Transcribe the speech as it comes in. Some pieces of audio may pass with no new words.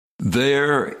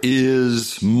There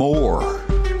is more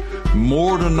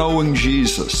to knowing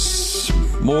Jesus,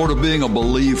 more to being a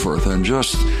believer than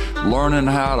just learning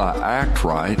how to act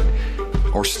right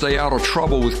or stay out of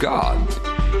trouble with God.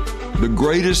 The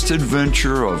greatest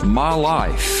adventure of my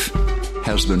life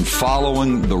has been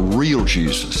following the real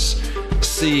Jesus,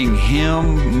 seeing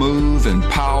Him move in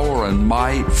power and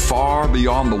might far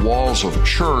beyond the walls of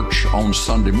church on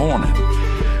Sunday morning.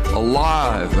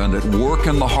 Alive and at work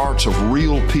in the hearts of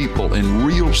real people in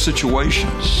real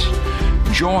situations.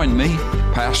 Join me,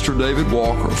 Pastor David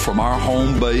Walker, from our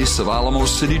home base of Alamo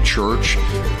City Church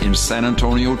in San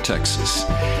Antonio, Texas,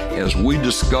 as we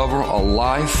discover a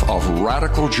life of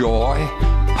radical joy,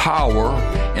 power,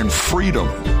 and freedom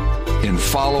in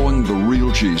following the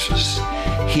real Jesus.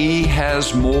 He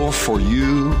has more for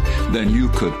you than you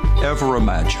could ever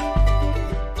imagine.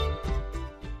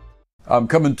 I'm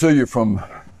coming to you from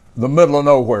the middle of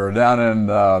nowhere down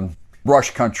in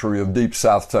brush country of deep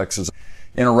South Texas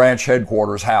in a ranch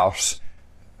headquarters house.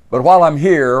 But while I'm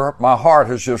here, my heart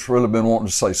has just really been wanting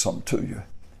to say something to you.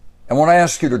 I want to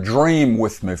ask you to dream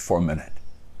with me for a minute.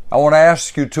 I want to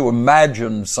ask you to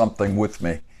imagine something with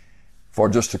me for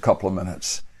just a couple of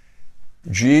minutes.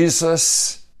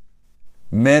 Jesus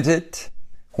meant it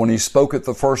when He spoke it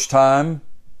the first time.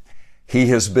 He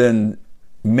has been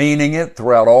meaning it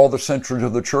throughout all the centuries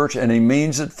of the church, and He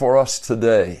means it for us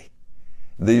today.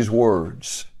 These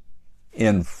words: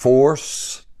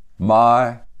 enforce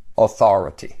my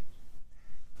authority.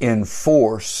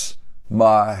 Enforce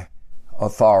my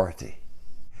authority.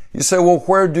 You say, well,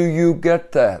 where do you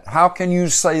get that? How can you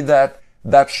say that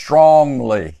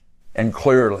strongly and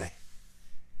clearly?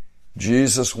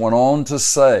 Jesus went on to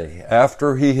say,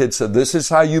 after He had said, this is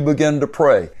how you begin to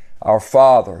pray, Our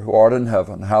Father who art in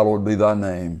heaven, hallowed be thy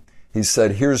name. He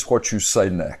said, here's what you say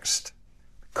next.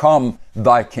 Come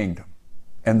thy kingdom,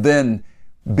 and then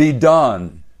be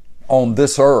done on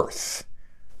this earth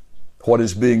what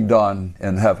is being done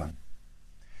in heaven.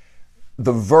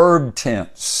 The verb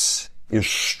tense is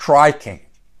striking.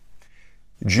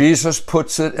 Jesus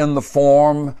puts it in the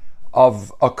form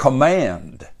of a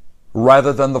command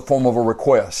rather than the form of a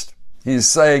request. He's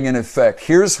saying, in effect,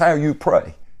 here's how you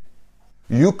pray.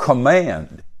 You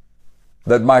command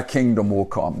that my kingdom will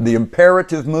come. The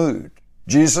imperative mood.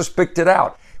 Jesus picked it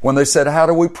out. When they said, how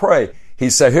do we pray? He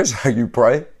said, here's how you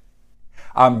pray.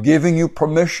 I'm giving you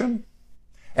permission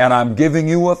and I'm giving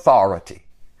you authority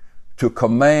to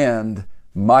command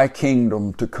my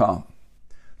kingdom to come.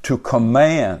 To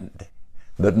command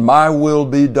that my will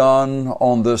be done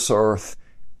on this earth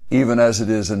even as it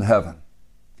is in heaven.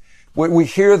 We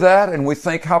hear that and we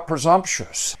think how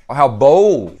presumptuous, how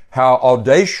bold, how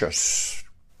audacious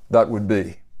that would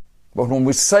be. But when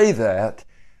we say that,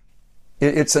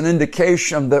 it's an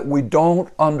indication that we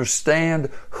don't understand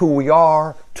who we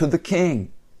are to the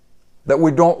King, that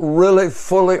we don't really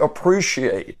fully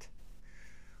appreciate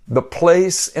the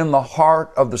place in the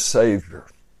heart of the Savior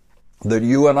that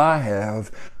you and I have,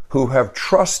 who have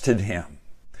trusted Him,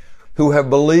 who have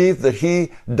believed that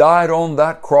He died on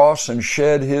that cross and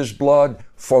shed His blood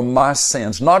for my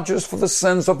sins, not just for the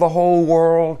sins of the whole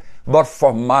world, but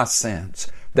for my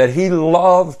sins, that He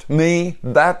loved me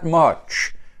that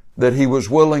much that He was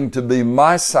willing to be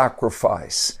my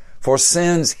sacrifice for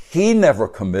sins He never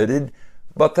committed,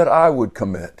 but that I would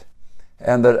commit.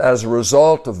 And that as a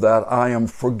result of that, I am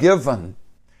forgiven.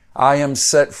 I am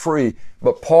set free.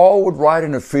 But Paul would write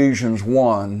in Ephesians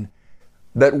 1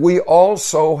 that we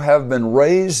also have been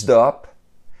raised up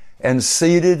and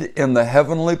seated in the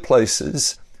heavenly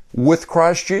places with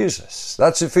Christ Jesus.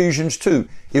 That's Ephesians 2.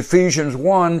 Ephesians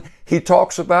 1, he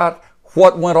talks about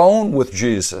what went on with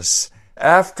Jesus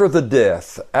after the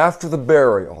death, after the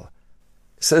burial.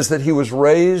 It says that He was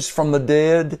raised from the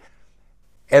dead,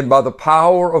 and by the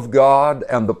power of God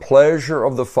and the pleasure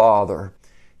of the Father,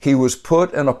 He was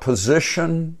put in a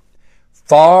position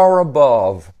far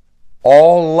above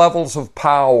all levels of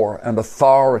power and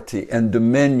authority and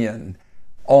dominion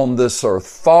on this earth,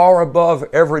 far above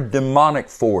every demonic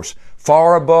force,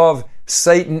 far above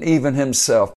Satan even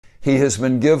himself. He has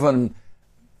been given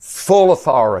full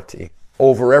authority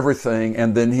over everything,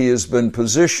 and then He has been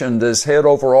positioned as head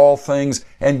over all things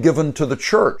and given to the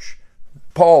church.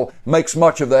 Paul makes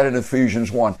much of that in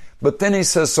Ephesians 1. But then he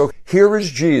says, so here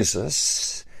is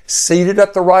Jesus seated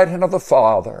at the right hand of the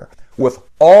Father with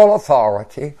all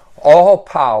authority, all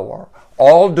power,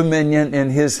 all dominion in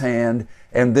His hand.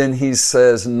 And then he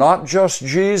says, not just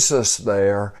Jesus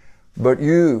there, but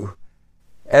you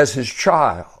as His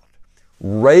child,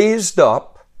 raised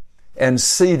up and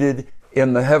seated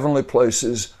in the heavenly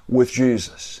places with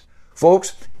Jesus.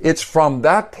 Folks, it's from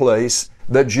that place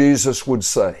that Jesus would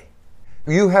say,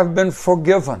 You have been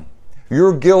forgiven.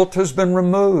 Your guilt has been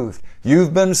removed.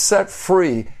 You've been set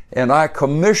free. And I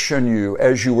commission you,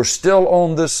 as you were still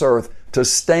on this earth, to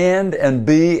stand and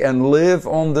be and live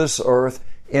on this earth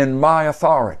in my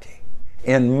authority.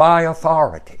 In my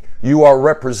authority. You are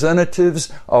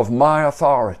representatives of my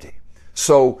authority.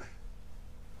 So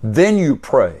then you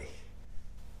pray.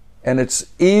 And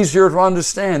it's easier to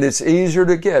understand. It's easier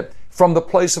to get from the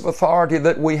place of authority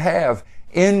that we have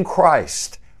in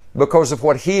Christ because of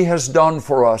what He has done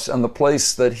for us and the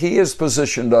place that He has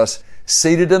positioned us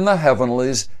seated in the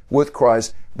heavenlies with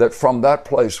Christ, that from that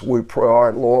place we pray, all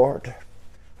right, Lord,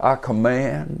 I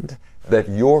command that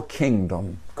your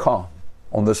kingdom come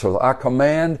on this earth. I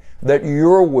command that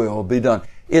your will be done.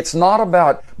 It's not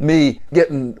about me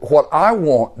getting what I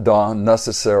want done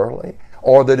necessarily,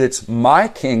 or that it's my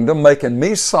kingdom making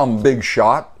me some big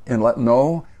shot.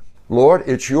 No, Lord,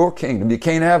 it's your kingdom. You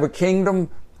can't have a kingdom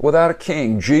without a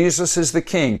king. Jesus is the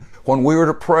king. When we were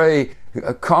to pray,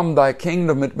 come thy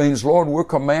kingdom, it means, Lord, we're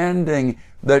commanding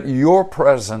that your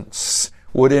presence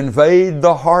would invade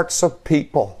the hearts of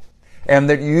people and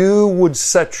that you would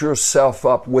set yourself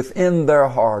up within their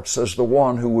hearts as the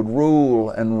one who would rule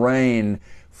and reign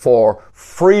for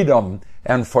freedom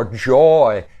and for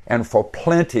joy and for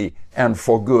plenty and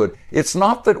for good. It's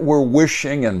not that we're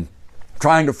wishing and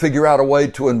trying to figure out a way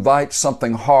to invite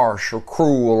something harsh or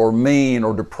cruel or mean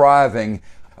or depriving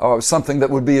or something that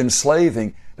would be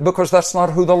enslaving, because that's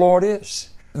not who the Lord is.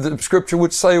 The Scripture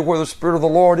would say where the Spirit of the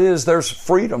Lord is, there's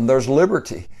freedom, there's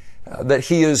liberty, that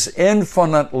He is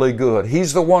infinitely good.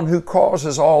 He's the one who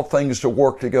causes all things to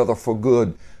work together for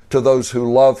good to those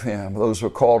who love Him, those who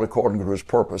are called according to His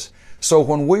purpose. So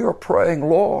when we are praying,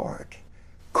 Lord,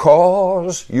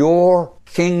 cause your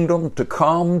kingdom to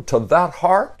come to that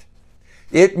heart,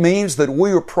 it means that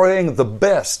we are praying the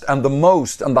best and the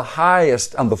most and the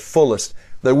highest and the fullest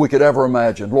that we could ever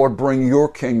imagine. Lord, bring your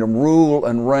kingdom, rule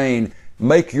and reign,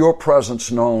 make your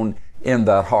presence known in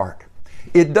that heart.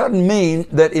 It doesn't mean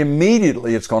that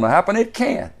immediately it's going to happen. It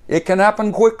can. It can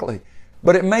happen quickly.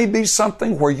 But it may be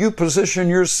something where you position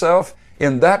yourself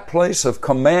in that place of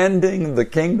commanding the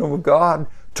kingdom of God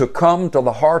to come to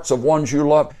the hearts of ones you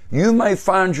love. You may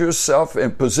find yourself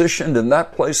positioned in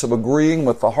that place of agreeing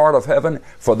with the heart of heaven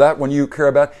for that one you care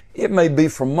about. It may be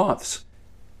for months.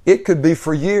 It could be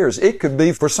for years. It could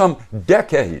be for some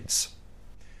decades.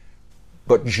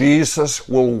 But Jesus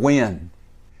will win.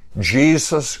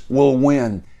 Jesus will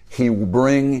win. He will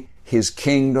bring His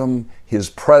kingdom, His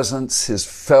presence, His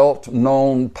felt,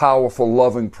 known, powerful,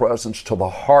 loving presence to the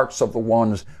hearts of the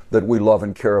ones that we love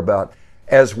and care about.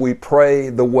 As we pray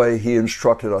the way He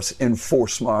instructed us,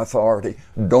 enforce my authority.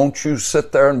 Don't you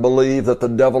sit there and believe that the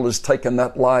devil has taken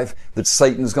that life, that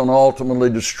Satan's going to ultimately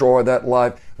destroy that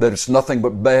life, that it's nothing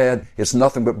but bad, it's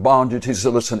nothing but bondage. He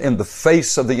said, listen, in the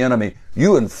face of the enemy,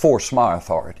 you enforce my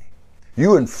authority.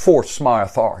 You enforce my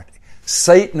authority.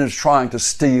 Satan is trying to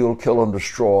steal, kill, and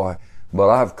destroy, but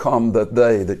I've come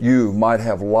that you might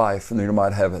have life and that you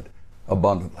might have it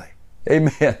abundantly.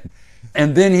 Amen.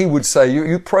 And then he would say,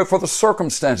 you pray for the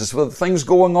circumstances, for the things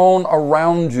going on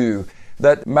around you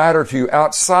that matter to you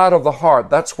outside of the heart.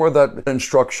 That's where that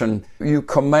instruction, you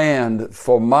command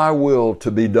for my will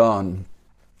to be done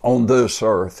on this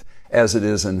earth as it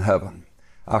is in heaven.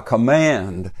 I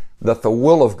command that the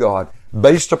will of God,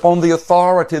 based upon the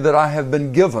authority that I have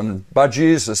been given by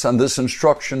Jesus and this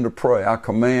instruction to pray, I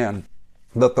command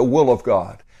that the will of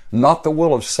God, not the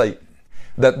will of Satan,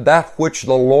 that which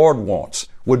the Lord wants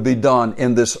would be done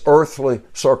in this earthly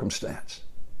circumstance.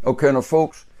 Okay, now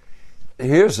folks,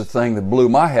 here's the thing that blew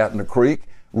my hat in the creek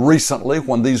recently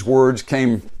when these words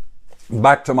came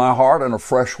back to my heart in a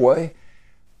fresh way.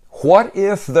 What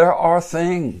if there are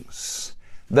things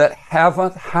that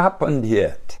haven't happened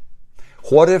yet?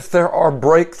 What if there are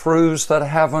breakthroughs that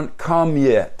haven't come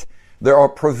yet? There are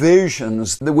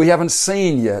provisions that we haven't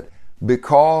seen yet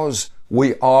because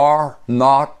we are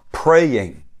not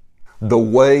praying the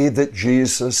way that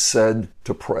Jesus said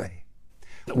to pray.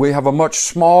 We have a much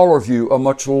smaller view, a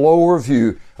much lower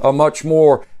view, a much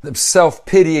more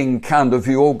self-pitying kind of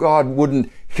view. Oh, God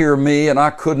wouldn't hear me and I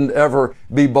couldn't ever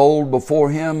be bold before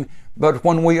Him. But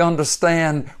when we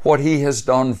understand what He has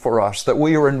done for us, that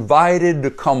we are invited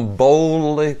to come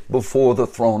boldly before the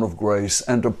throne of grace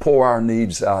and to pour our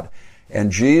needs out.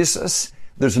 And Jesus,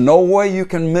 there's no way you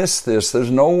can miss this.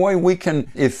 There's no way we can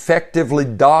effectively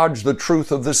dodge the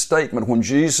truth of this statement. When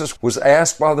Jesus was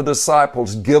asked by the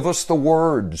disciples, give us the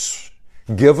words.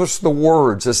 Give us the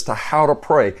words as to how to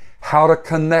pray, how to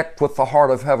connect with the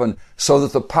heart of heaven so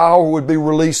that the power would be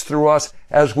released through us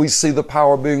as we see the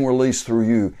power being released through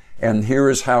you. And here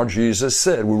is how Jesus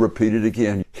said, we repeat it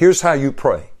again. Here's how you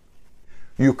pray.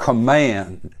 you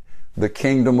command the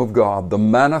kingdom of God, the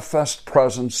manifest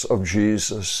presence of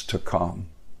Jesus to come,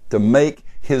 to make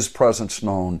His presence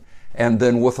known. And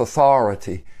then with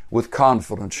authority, with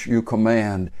confidence, you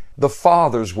command the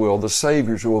Father's will, the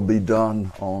Savior's will be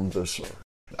done on this earth.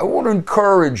 I want to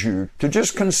encourage you to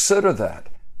just consider that.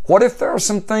 What if there are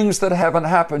some things that haven't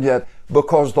happened yet?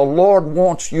 Because the Lord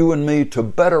wants you and me to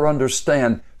better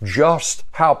understand just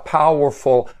how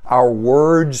powerful our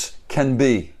words can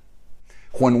be.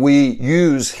 When we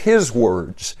use His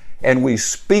words and we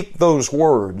speak those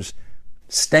words,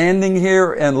 standing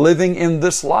here and living in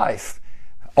this life,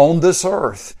 on this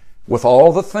earth, with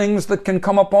all the things that can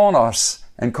come upon us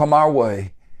and come our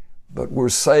way, but we're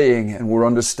saying and we're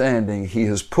understanding He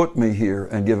has put me here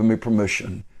and given me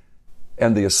permission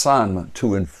and the assignment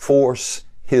to enforce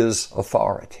His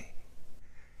authority.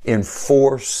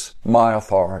 Enforce my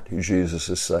authority, Jesus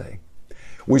is saying.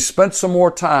 We spent some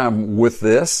more time with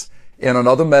this in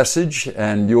another message,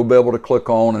 and you'll be able to click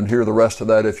on and hear the rest of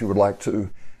that if you would like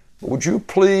to. But would you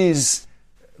please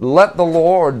let the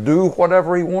Lord do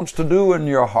whatever He wants to do in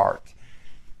your heart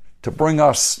to bring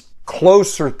us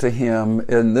closer to Him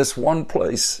in this one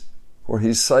place where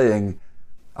He's saying,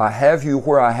 I have you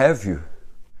where I have you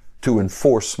to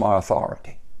enforce my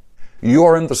authority. You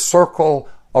are in the circle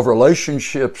of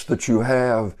relationships that you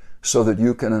have so that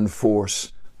you can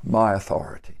enforce my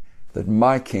authority, that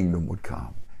my kingdom would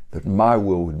come, that my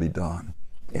will would be done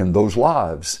in those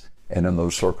lives and in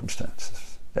those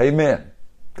circumstances. Amen.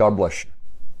 God bless you.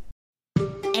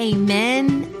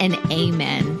 Amen and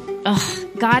amen. Oh,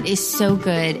 God is so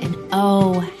good, and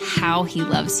oh, how He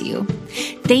loves you.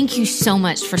 Thank you so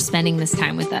much for spending this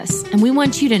time with us. And we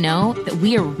want you to know that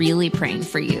we are really praying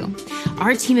for you.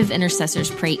 Our team of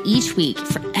intercessors pray each week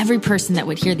for every person that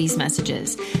would hear these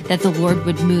messages, that the Lord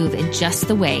would move in just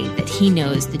the way that He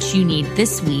knows that you need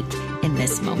this week in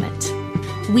this moment.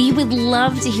 We would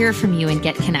love to hear from you and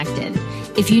get connected.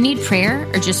 If you need prayer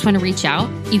or just want to reach out,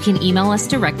 you can email us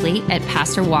directly at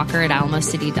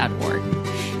pastorwalker@alamocity.org.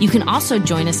 You can also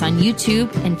join us on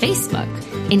YouTube and Facebook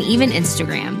and even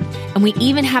Instagram. And we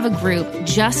even have a group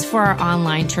just for our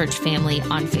online church family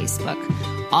on Facebook,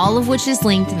 all of which is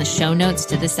linked in the show notes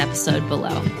to this episode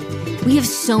below. We have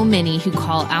so many who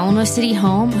call Alamo City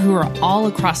home who are all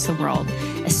across the world,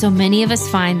 as so many of us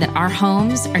find that our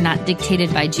homes are not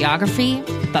dictated by geography,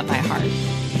 but by heart.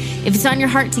 If it's on your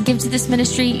heart to give to this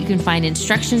ministry, you can find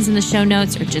instructions in the show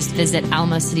notes or just visit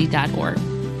alamocity.org.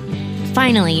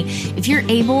 Finally, if you're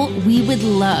able, we would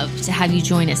love to have you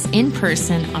join us in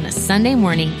person on a Sunday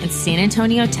morning in San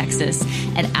Antonio, Texas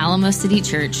at Alamo City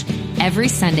Church every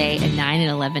Sunday at 9 and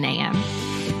 11 a.m.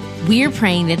 We are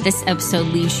praying that this episode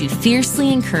leaves you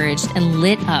fiercely encouraged and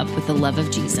lit up with the love of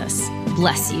Jesus.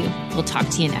 Bless you. We'll talk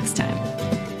to you next time.